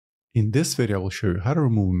In this video, I will show you how to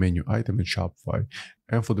remove a menu item in Shopify.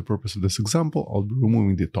 And for the purpose of this example, I'll be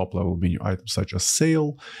removing the top-level menu items such as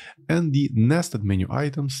sale and the nested menu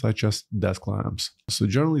items such as desk lamps. So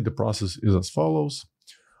generally, the process is as follows.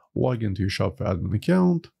 Log into your Shopify admin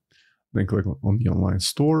account, then click on the online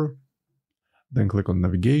store, then click on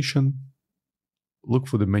navigation, look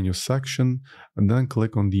for the menu section, and then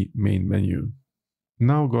click on the main menu.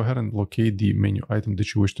 Now go ahead and locate the menu item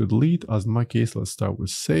that you wish to delete. As in my case, let's start with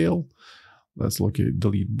sale. Let's locate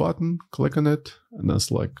delete button, click on it, and then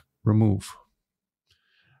select remove.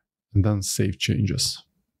 And then save changes.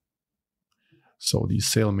 So the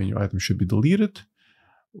sale menu item should be deleted.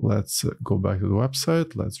 Let's go back to the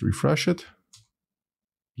website. Let's refresh it.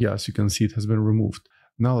 Yes, you can see it has been removed.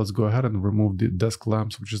 Now let's go ahead and remove the desk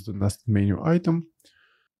lamps, which is the nested menu item.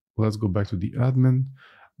 Let's go back to the admin,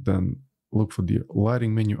 then look for the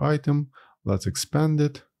lighting menu item. Let's expand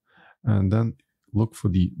it, and then look for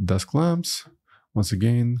the desk lamps. Once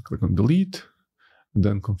again, click on delete, and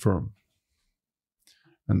then confirm.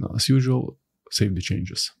 And as usual, save the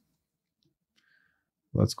changes.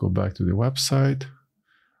 Let's go back to the website.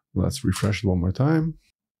 Let's refresh it one more time.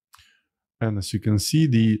 And as you can see,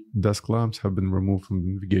 the desk lamps have been removed from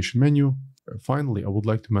the navigation menu. Finally, I would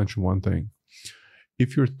like to mention one thing.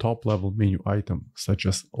 If your top-level menu item, such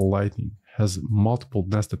as lighting, has multiple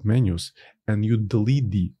nested menus and you delete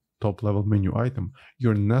the top-level menu item,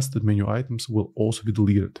 your nested menu items will also be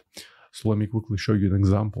deleted. So let me quickly show you an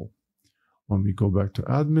example. When we go back to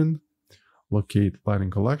admin, locate lighting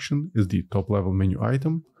collection is the top-level menu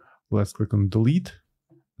item. Let's click on delete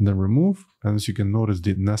and then remove. And as you can notice,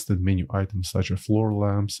 the nested menu items such as floor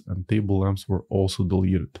lamps and table lamps were also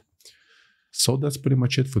deleted. So that's pretty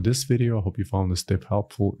much it for this video. I hope you found this tip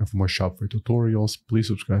helpful, and for more Shopify tutorials, please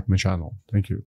subscribe to my channel. Thank you.